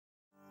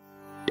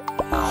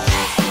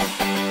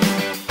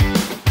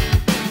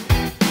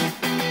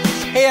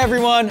Hey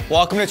everyone,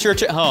 welcome to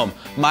Church at Home.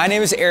 My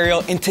name is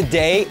Ariel, and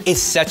today is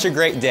such a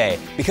great day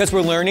because we're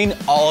learning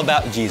all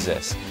about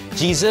Jesus.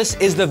 Jesus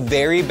is the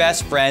very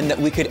best friend that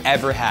we could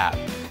ever have.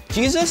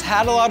 Jesus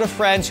had a lot of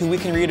friends who we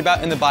can read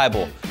about in the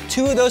Bible.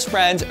 Two of those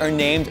friends are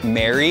named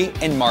Mary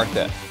and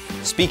Martha.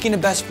 Speaking of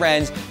best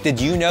friends, did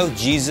you know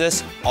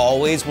Jesus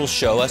always will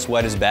show us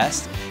what is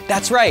best?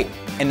 That's right,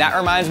 and that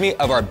reminds me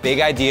of our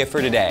big idea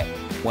for today.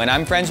 When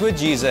I'm friends with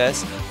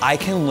Jesus, I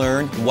can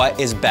learn what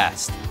is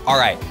best. All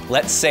right,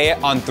 let's say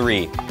it on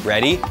 3.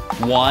 Ready?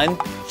 1,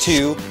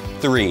 2,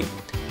 3.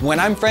 When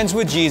I'm friends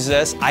with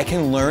Jesus, I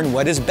can learn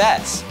what is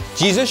best.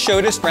 Jesus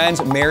showed his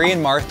friends Mary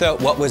and Martha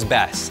what was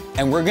best,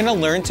 and we're gonna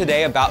learn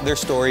today about their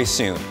story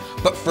soon.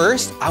 But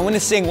first, I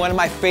wanna sing one of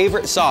my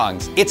favorite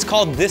songs. It's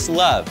called This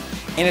Love,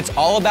 and it's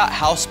all about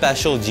how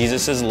special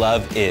Jesus'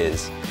 love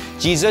is.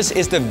 Jesus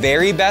is the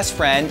very best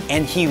friend,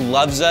 and he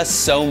loves us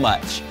so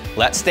much.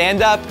 Let's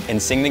stand up and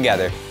sing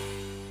together.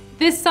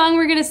 This song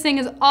we're gonna sing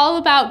is all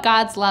about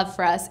God's love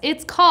for us.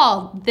 It's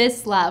called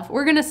This Love.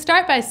 We're gonna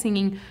start by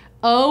singing,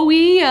 oh,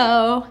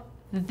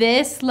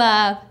 this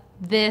love,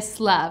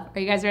 this love. Are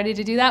you guys ready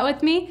to do that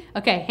with me?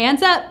 Okay,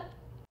 hands up.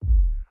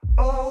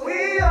 Oh,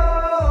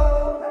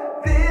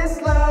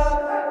 this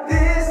love,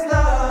 this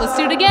love. Let's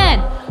do it again.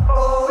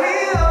 Oh,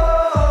 this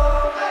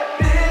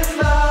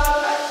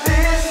love,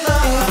 this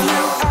love. If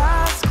you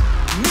ask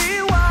me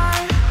why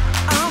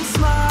I'm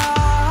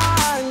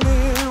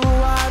smiling,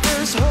 why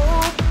there's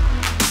hope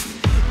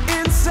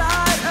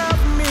inside of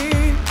me,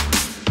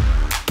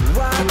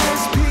 why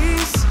there's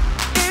peace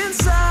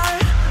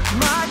inside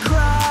my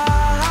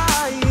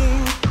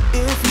crying.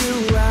 If you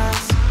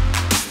ask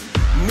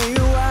me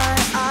why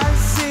I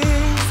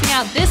sing, Sing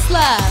out This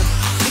Love.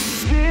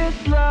 this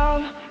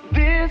love,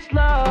 this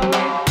love.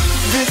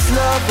 This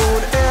love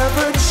won't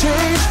ever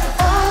change.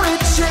 Oh,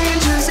 it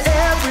changes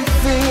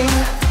everything.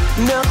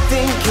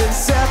 Nothing can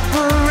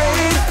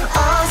separate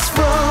us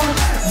from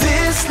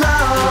this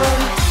love.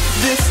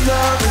 This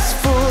love is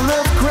full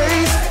of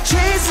grace,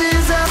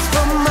 chases us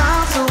from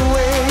miles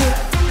away.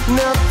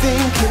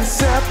 Nothing can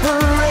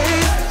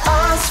separate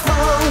us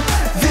from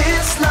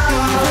this love.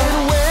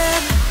 Even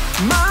when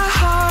my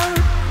heart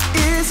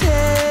is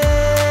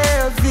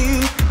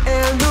heavy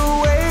and the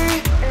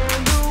way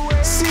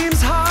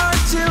seems hard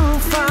to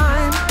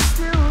find,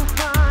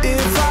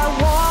 if I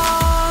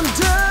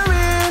wander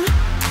in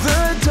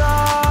the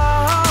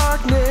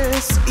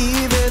darkness,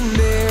 even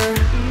there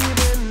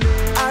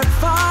I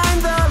find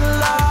the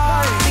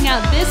light. Sing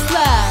out This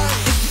Love.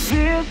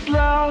 This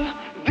love,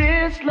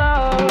 this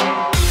love.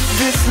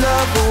 This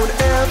love won't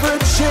ever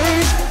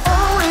change.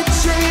 Oh, it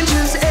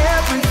changes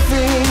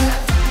everything.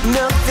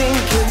 Nothing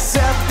can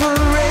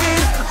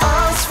separate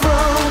us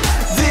from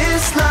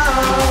this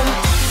love.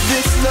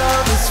 This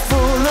love is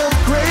full of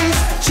grace,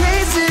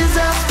 chases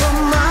us from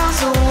miles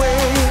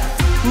away.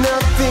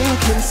 Nothing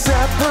can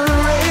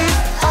separate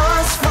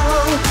us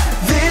from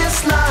this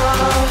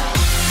love.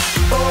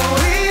 Oh,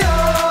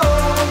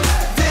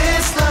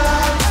 this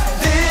love,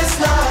 this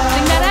love.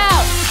 Sing that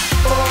out.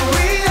 Oh,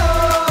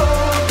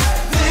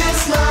 this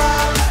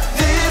love,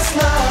 this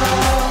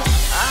love.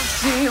 I've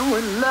seen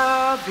what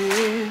love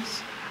is.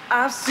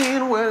 I've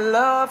seen where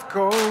love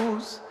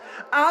goes.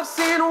 I've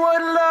seen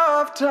what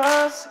love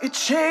does. It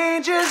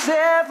changes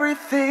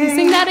everything.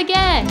 Sing that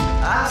again.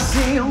 I've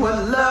seen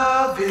what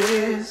love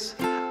is.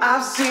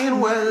 I've seen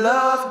where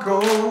love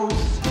goes.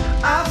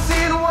 I've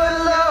seen what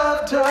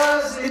love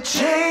does. It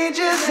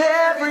changes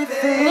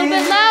everything. A little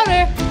bit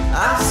louder.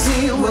 I've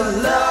seen what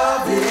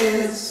love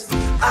is.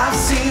 I've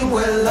seen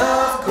where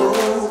love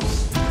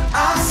goes.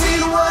 I've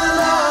seen what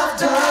love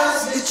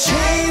does. It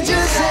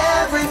changes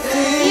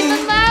everything.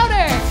 Even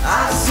louder.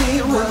 I've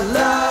seen what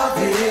love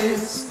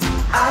is.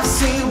 I've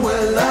seen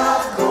where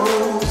love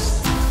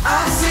goes.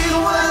 I've seen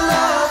what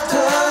love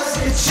does.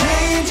 It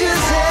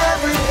changes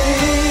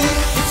everything.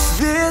 It's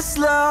this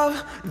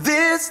love,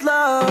 this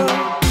love.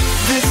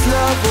 This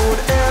love won't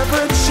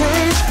ever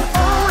change.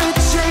 Oh, it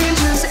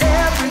changes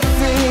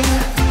everything.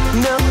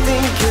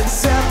 Nothing can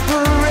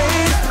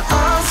separate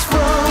us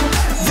from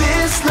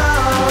this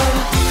love.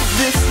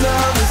 This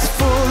love is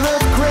full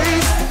of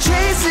grace,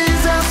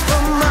 chases us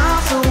from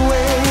miles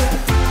away.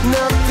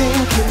 Nothing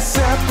can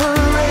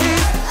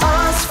separate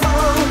us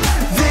from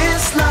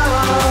this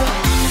love.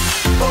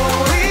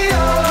 Oh,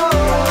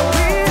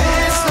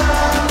 this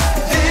love,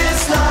 this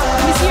love.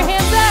 Let me see your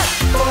hands up.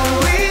 Oh,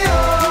 this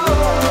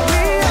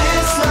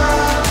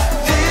love,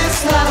 this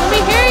love. Let me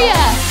hear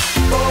ya.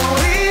 Oh,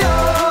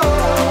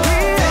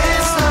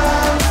 this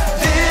love,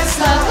 this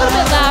A little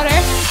bit louder.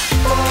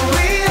 Oh,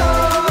 this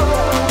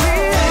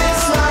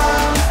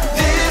love,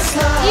 this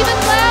love. Even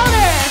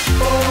louder.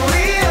 Oh,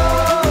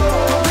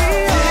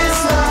 this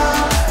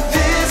love,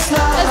 this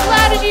love. As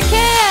loud as you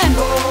can.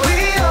 Oh,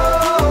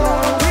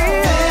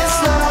 this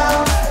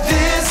love,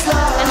 this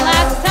love. And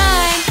last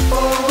time. Oh,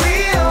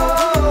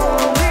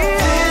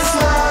 this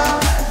love,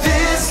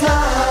 this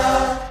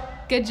love.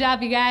 Good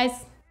job, you guys.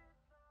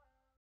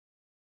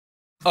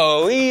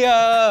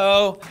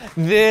 Oh,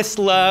 this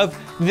love,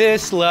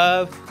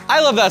 I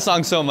love that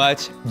song so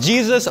much.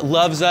 Jesus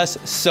loves us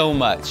so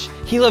much.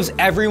 He loves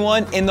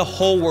everyone in the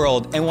whole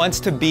world and wants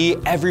to be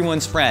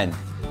everyone's friend.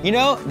 You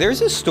know,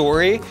 there's a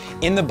story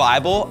in the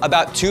Bible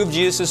about two of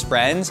Jesus'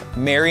 friends,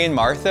 Mary and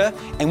Martha,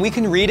 and we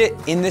can read it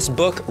in this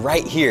book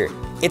right here.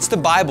 It's the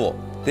Bible.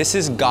 This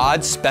is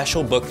God's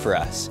special book for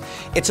us.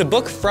 It's a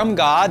book from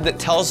God that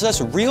tells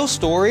us real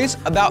stories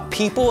about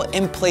people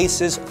and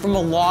places from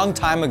a long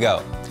time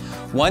ago.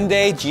 One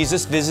day,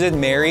 Jesus visited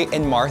Mary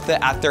and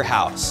Martha at their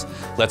house.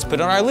 Let's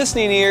put on our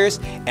listening ears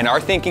and our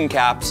thinking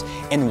caps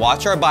and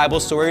watch our Bible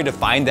story to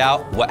find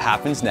out what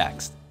happens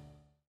next.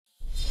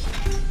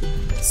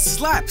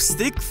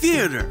 Slapstick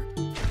Theater.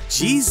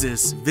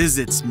 Jesus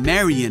visits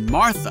Mary and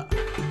Martha.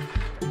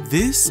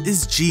 This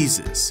is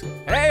Jesus,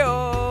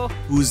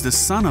 who's the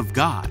Son of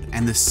God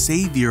and the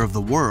Savior of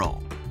the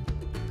world.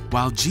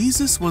 While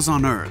Jesus was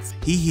on earth,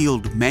 he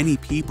healed many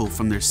people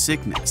from their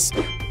sickness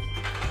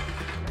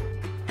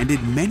and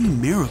did many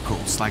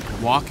miracles like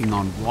walking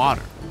on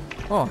water.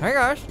 Oh, hey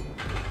guys.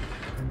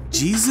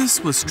 Jesus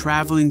was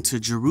traveling to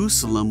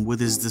Jerusalem with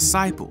his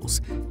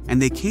disciples,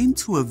 and they came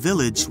to a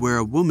village where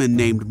a woman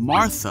named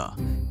Martha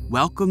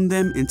welcomed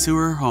them into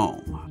her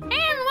home.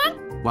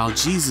 While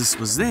Jesus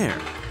was there,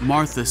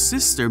 Martha's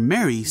sister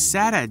Mary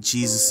sat at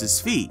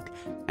Jesus' feet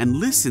and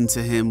listened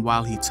to him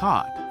while he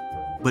taught.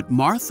 But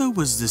Martha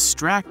was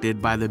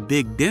distracted by the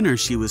big dinner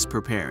she was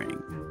preparing.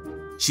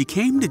 She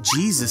came to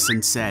Jesus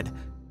and said,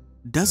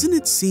 "Doesn't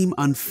it seem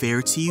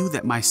unfair to you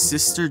that my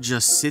sister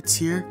just sits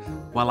here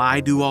while I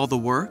do all the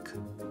work?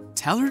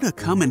 Tell her to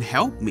come and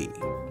help me."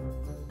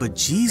 But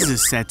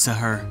Jesus said to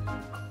her,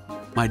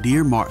 "My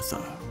dear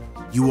Martha,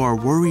 you are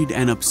worried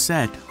and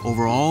upset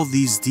over all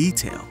these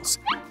details.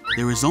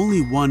 There is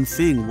only one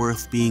thing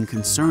worth being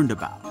concerned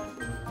about.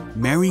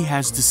 Mary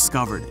has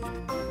discovered it,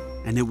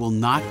 and it will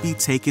not be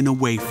taken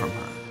away from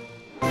her."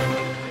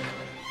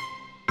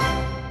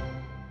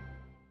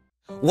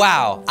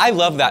 Wow, I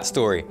love that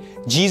story.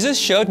 Jesus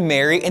showed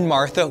Mary and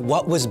Martha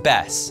what was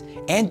best.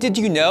 And did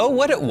you know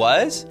what it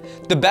was?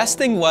 The best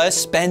thing was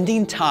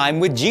spending time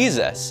with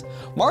Jesus.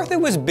 Martha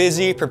was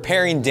busy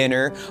preparing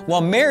dinner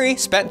while Mary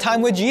spent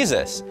time with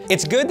Jesus.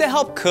 It's good to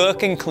help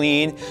cook and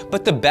clean,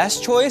 but the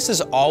best choice is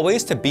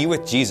always to be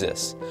with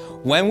Jesus.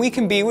 When we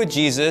can be with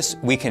Jesus,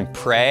 we can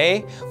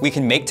pray, we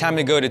can make time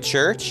to go to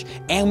church,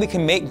 and we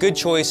can make good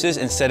choices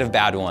instead of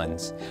bad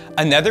ones.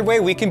 Another way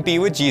we can be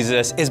with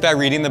Jesus is by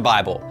reading the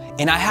Bible.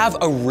 And I have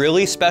a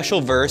really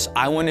special verse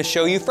I want to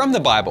show you from the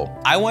Bible.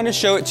 I want to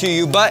show it to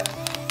you, but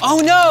oh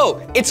no,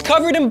 it's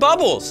covered in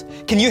bubbles.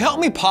 Can you help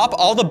me pop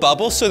all the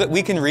bubbles so that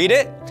we can read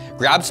it?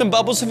 Grab some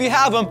bubbles if you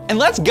have them, and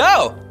let's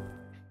go.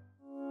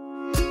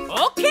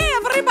 Okay,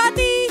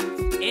 everybody,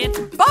 it's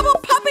bubble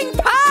popping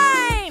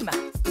time!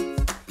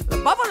 A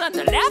bubble on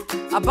the left,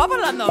 a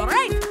bubble on the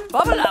right,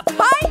 bubble up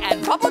high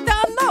and bubble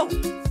down low.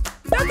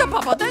 There's a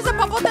bubble, there's a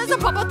bubble, there's a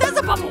bubble, there's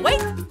a bubble.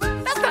 Wait,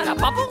 that's not a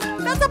bubble,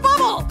 that's a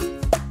bubble.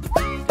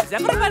 Does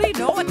everybody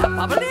know what the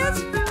bubble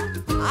is?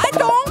 I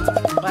don't,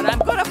 but I'm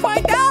gonna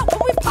find out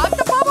when we pop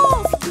the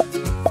bubbles.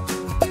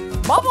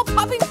 Bubble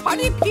popping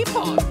party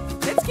people,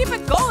 let's keep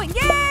it going,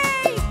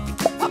 yay!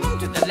 Pop them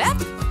to the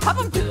left, pop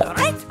them to the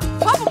right,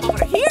 pop them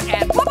over here,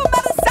 and pop them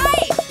out of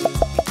sight.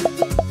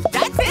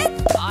 That's it,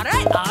 all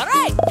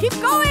right, keep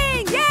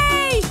going,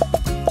 yay!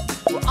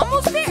 We're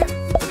almost there,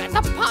 we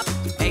got to pop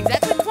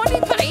exactly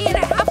 23 and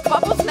a half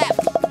bubbles left.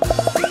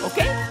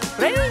 Okay,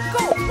 ready,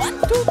 go, 1,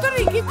 2,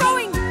 3, keep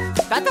going.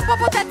 That's a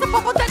bubble, that's a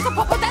bubble, that's a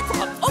bubble, that's a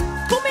bubble. Oh,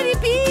 too many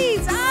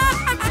bees!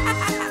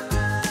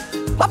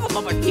 Pop them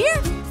over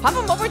here, pop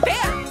them over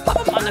there,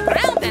 pop them on the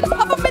ground, and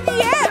pop them in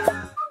the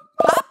air.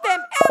 Pop them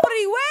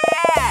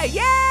everywhere!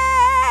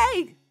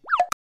 Yay!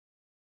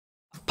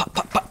 Pop,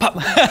 pop, pop, pop.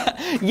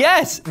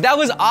 Yes, that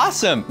was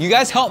awesome. You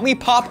guys helped me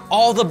pop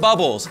all the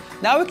bubbles.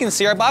 Now we can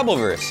see our Bible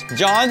verse.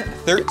 John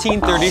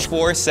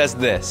 13:34 says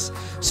this,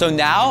 "So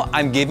now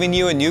I'm giving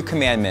you a new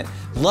commandment.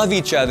 Love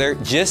each other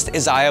just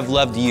as I have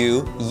loved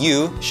you.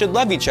 You should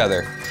love each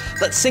other."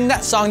 Let's sing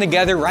that song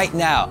together right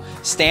now.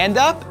 Stand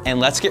up and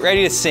let's get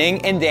ready to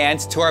sing and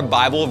dance to our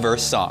Bible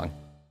verse song.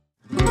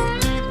 We're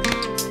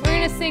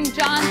going to sing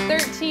John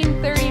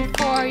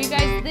 13:34. You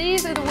guys,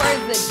 these are the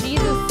words that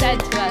Jesus said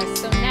to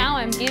us. So now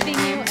I'm giving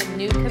you a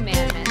new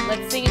commandment.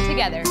 Let's sing it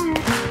together.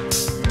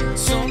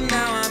 So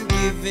now I'm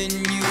giving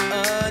you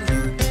a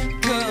new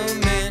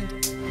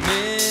commandment.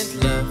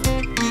 Love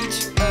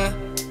each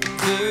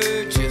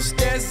other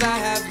just as I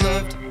have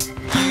loved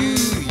you.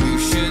 You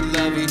should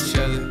love each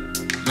other.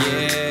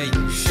 Yeah,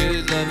 you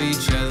should love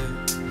each other.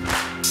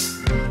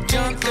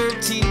 John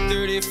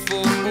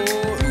 13:34.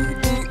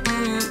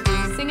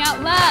 Sing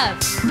out love.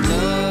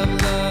 Love,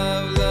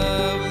 love,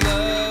 love,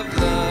 love,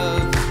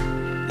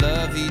 love.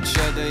 Love each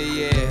other,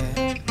 yeah.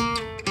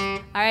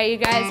 All right, you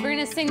guys, we're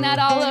going to sing that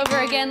all over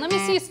again. Let me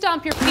see you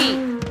stomp your feet.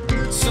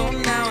 So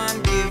now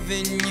I'm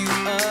giving you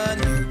a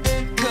new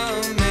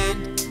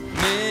commandment.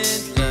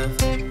 Love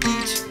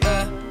each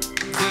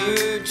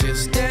other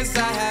just as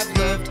I have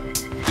loved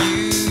you.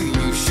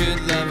 You should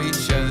love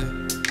each other.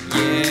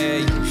 Yeah,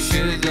 you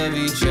should love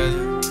each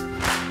other.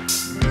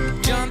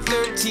 John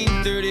 13:34.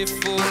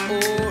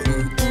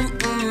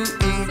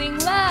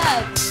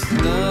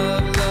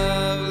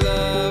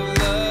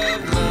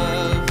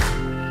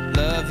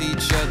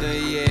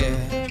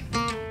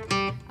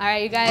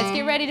 right, you guys,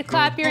 get ready to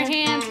clap your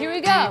hands. Here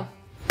we go.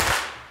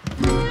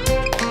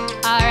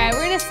 All right,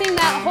 we're gonna sing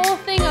that whole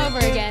thing over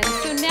again.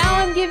 So now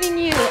I'm giving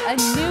you a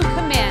new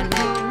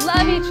commandment.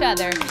 Love each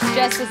other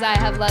just as I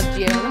have loved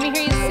you. Let me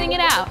hear you sing it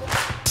out.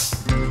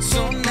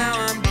 So now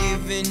I'm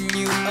giving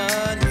you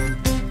a new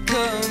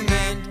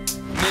commandment.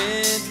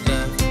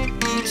 Love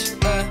each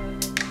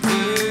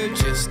other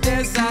just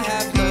as I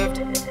have loved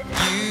you.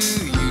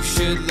 You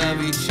should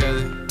love each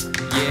other.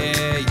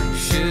 Yeah, you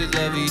should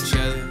love each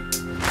other.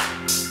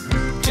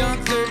 John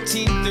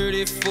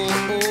 13:34.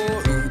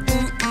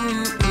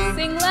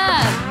 Sing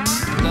love.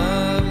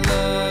 Love,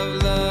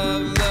 love,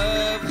 love,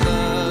 love,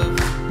 love.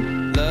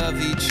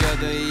 Love each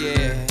other,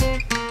 yeah.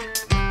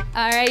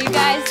 All right, you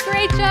guys,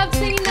 great job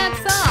singing that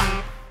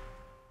song.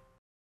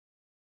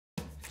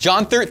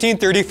 John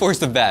 13:34 is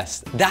the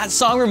best. That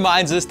song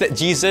reminds us that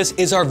Jesus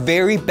is our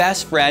very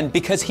best friend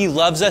because he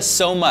loves us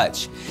so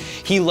much.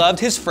 He loved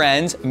his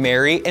friends,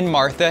 Mary and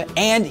Martha,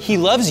 and he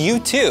loves you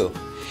too.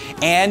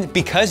 And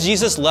because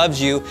Jesus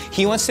loves you,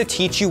 he wants to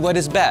teach you what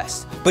is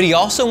best. But he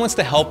also wants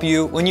to help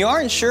you when you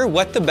aren't sure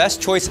what the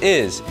best choice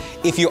is.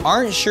 If you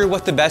aren't sure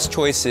what the best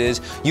choice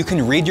is, you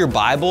can read your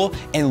Bible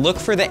and look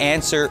for the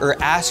answer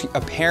or ask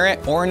a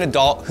parent or an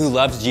adult who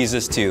loves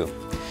Jesus too.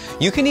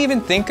 You can even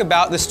think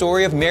about the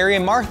story of Mary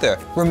and Martha.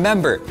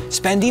 Remember,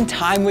 spending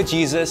time with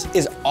Jesus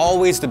is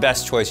always the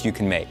best choice you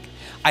can make.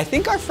 I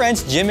think our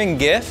friends Jim and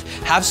Giff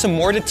have some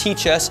more to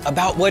teach us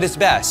about what is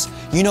best.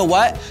 You know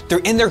what? They're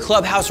in their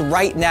clubhouse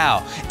right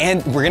now,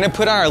 and we're gonna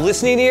put on our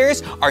listening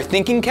ears, our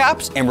thinking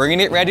caps, and we're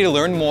gonna get ready to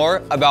learn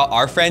more about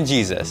our friend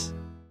Jesus.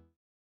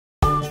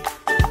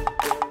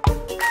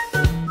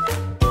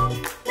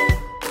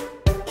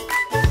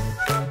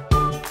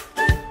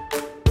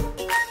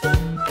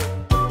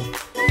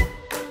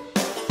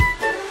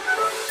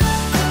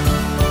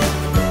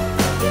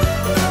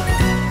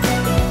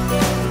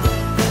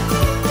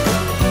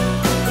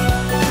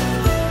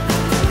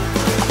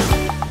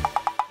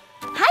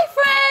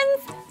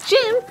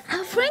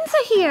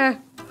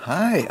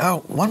 Hi.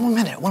 Oh, one more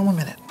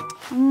minute.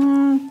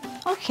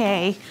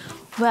 Okay.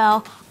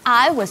 Well,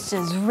 I was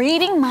just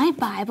reading my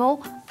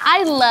Bible.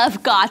 I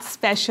love God's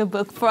special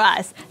book for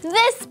us.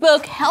 This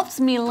book helps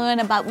me learn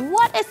about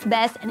what is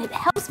best, and it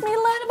helps me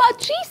learn about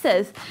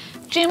Jesus.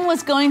 Jim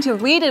was going to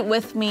read it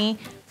with me,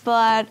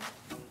 but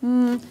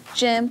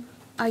Jim,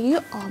 are you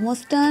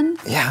almost done?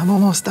 Yeah, I'm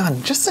almost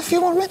done. Just a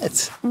few more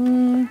minutes.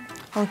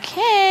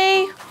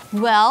 Okay.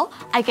 Well,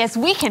 I guess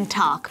we can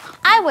talk.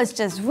 I was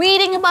just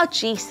reading about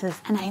Jesus,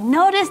 and I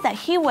noticed that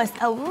he was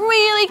a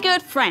really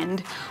good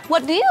friend.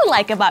 What do you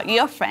like about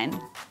your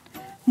friend?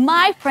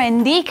 My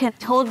friend Deacon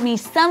told me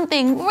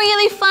something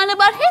really fun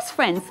about his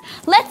friends.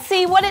 Let's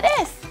see what it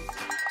is.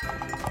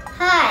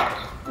 Hi,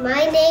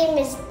 my name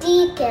is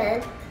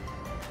Deacon.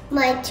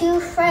 My two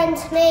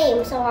friends'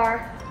 names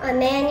are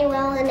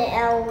Emmanuel and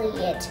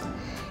Elliot,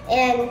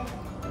 and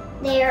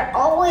they are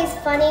always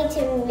funny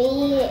to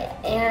me,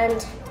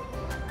 and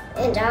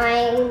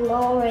I'm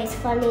always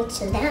funny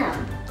to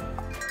them.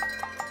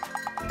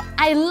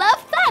 I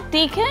love that,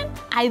 Deacon.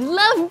 I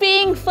love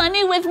being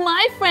funny with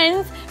my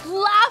friends.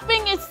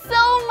 Laughing is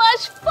so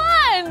much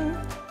fun.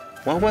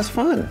 What was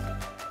fun?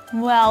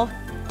 Well,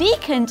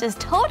 Deacon just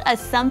told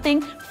us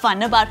something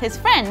fun about his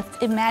friends,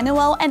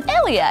 Emmanuel and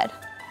Elliot.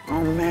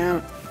 Oh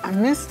man, I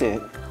missed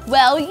it.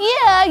 Well,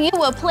 yeah, you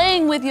were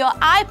playing with your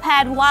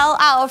iPad while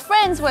our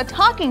friends were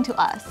talking to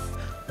us.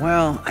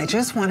 Well, I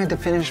just wanted to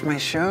finish my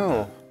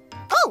show.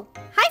 Oh,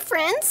 hi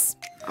friends.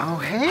 Oh,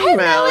 hey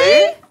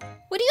Melly.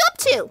 What are you up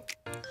to?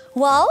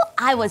 Well,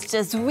 I was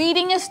just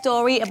reading a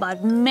story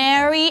about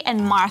Mary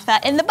and Martha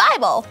in the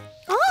Bible.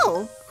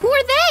 Oh, who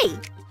are they?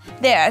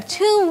 There are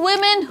two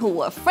women who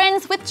were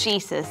friends with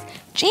Jesus.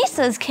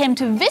 Jesus came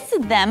to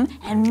visit them,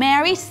 and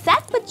Mary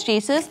sat with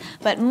Jesus,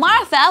 but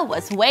Martha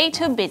was way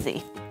too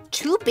busy.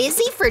 Too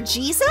busy for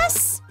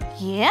Jesus?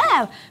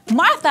 Yeah,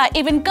 Martha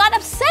even got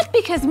upset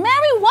because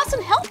Mary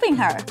wasn't helping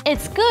her.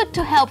 It's good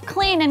to help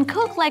clean and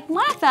cook like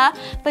Martha,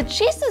 but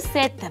Jesus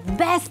said the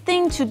best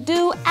thing to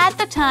do at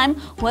the time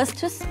was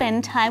to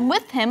spend time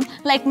with him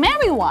like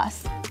Mary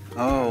was.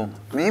 Oh,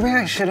 maybe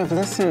I should have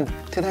listened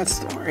to that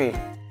story.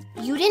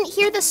 You didn't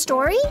hear the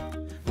story?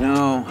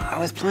 No, I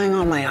was playing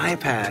on my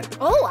iPad.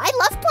 Oh, I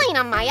love playing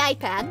on my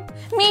iPad.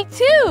 Me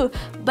too,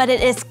 but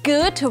it is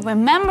good to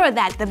remember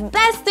that the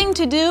best thing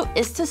to do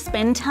is to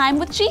spend time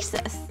with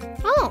Jesus.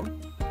 Oh,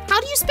 how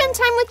do you spend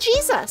time with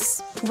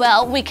Jesus?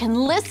 Well, we can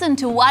listen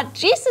to what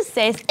Jesus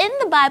says in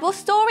the Bible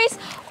stories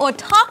or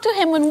talk to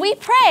him when we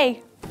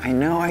pray. I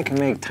know I can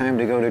make time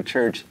to go to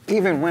church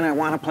even when I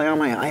want to play on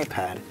my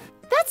iPad.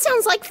 That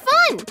sounds like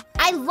fun.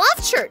 I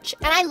love church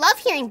and I love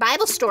hearing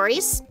Bible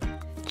stories.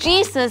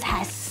 Jesus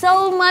has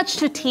so much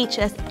to teach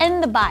us in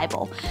the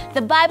Bible.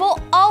 The Bible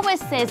always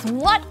says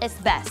what is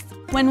best.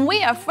 When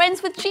we are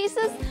friends with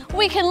Jesus,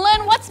 we can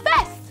learn what's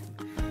best.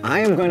 I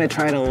am going to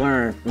try to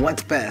learn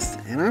what's best,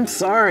 and I'm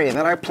sorry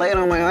that I played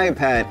on my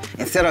iPad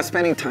instead of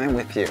spending time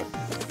with you.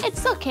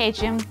 It's okay,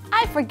 Jim.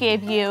 I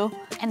forgive you.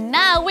 And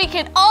now we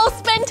can all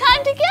spend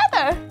time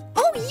together.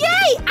 Oh,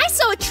 yay! I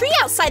saw a tree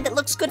outside that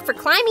looks good for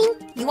climbing.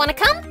 You want to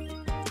come?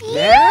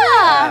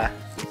 Yeah!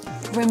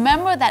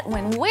 Remember that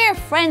when we're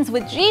friends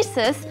with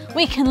Jesus,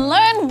 we can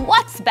learn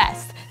what's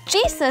best.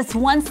 Jesus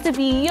wants to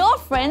be your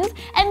friend,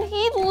 and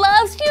he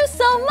loves you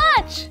so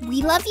much.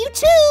 We love you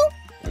too.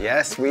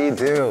 Yes, we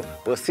do.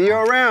 We'll see you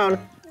around.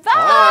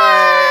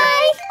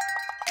 Bye!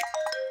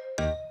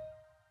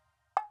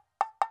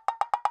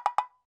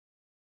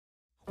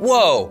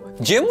 Whoa,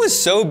 Jim was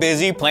so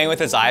busy playing with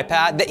his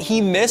iPad that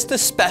he missed a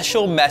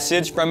special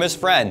message from his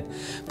friend.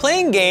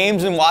 Playing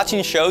games and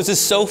watching shows is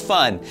so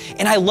fun,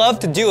 and I love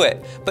to do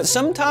it, but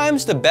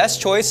sometimes the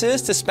best choice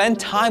is to spend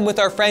time with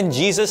our friend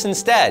Jesus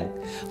instead.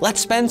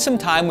 Let's spend some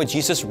time with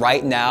Jesus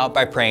right now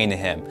by praying to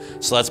him.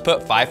 So let's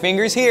put 5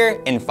 fingers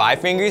here and 5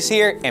 fingers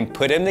here and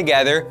put them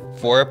together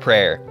for a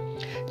prayer.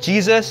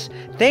 Jesus,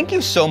 thank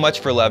you so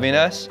much for loving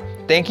us.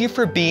 Thank you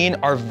for being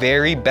our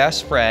very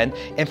best friend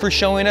and for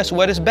showing us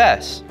what is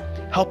best.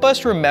 Help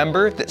us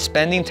remember that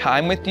spending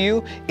time with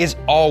you is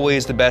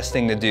always the best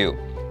thing to do.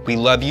 We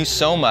love you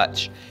so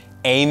much.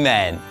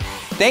 Amen.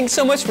 Thanks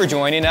so much for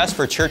joining us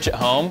for Church at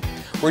Home.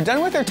 We're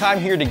done with our time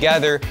here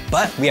together,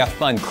 but we have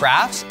fun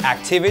crafts,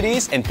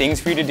 activities, and things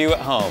for you to do at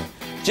home.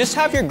 Just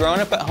have your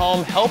grown-up at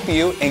home help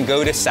you and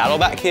go to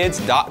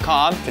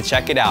saddlebackkids.com to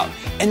check it out.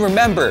 And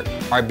remember,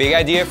 our big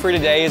idea for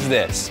today is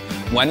this.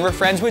 When we're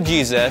friends with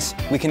Jesus,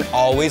 we can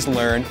always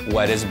learn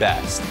what is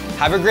best.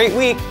 Have a great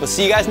week. We'll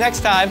see you guys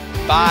next time.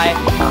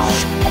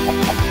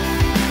 Bye.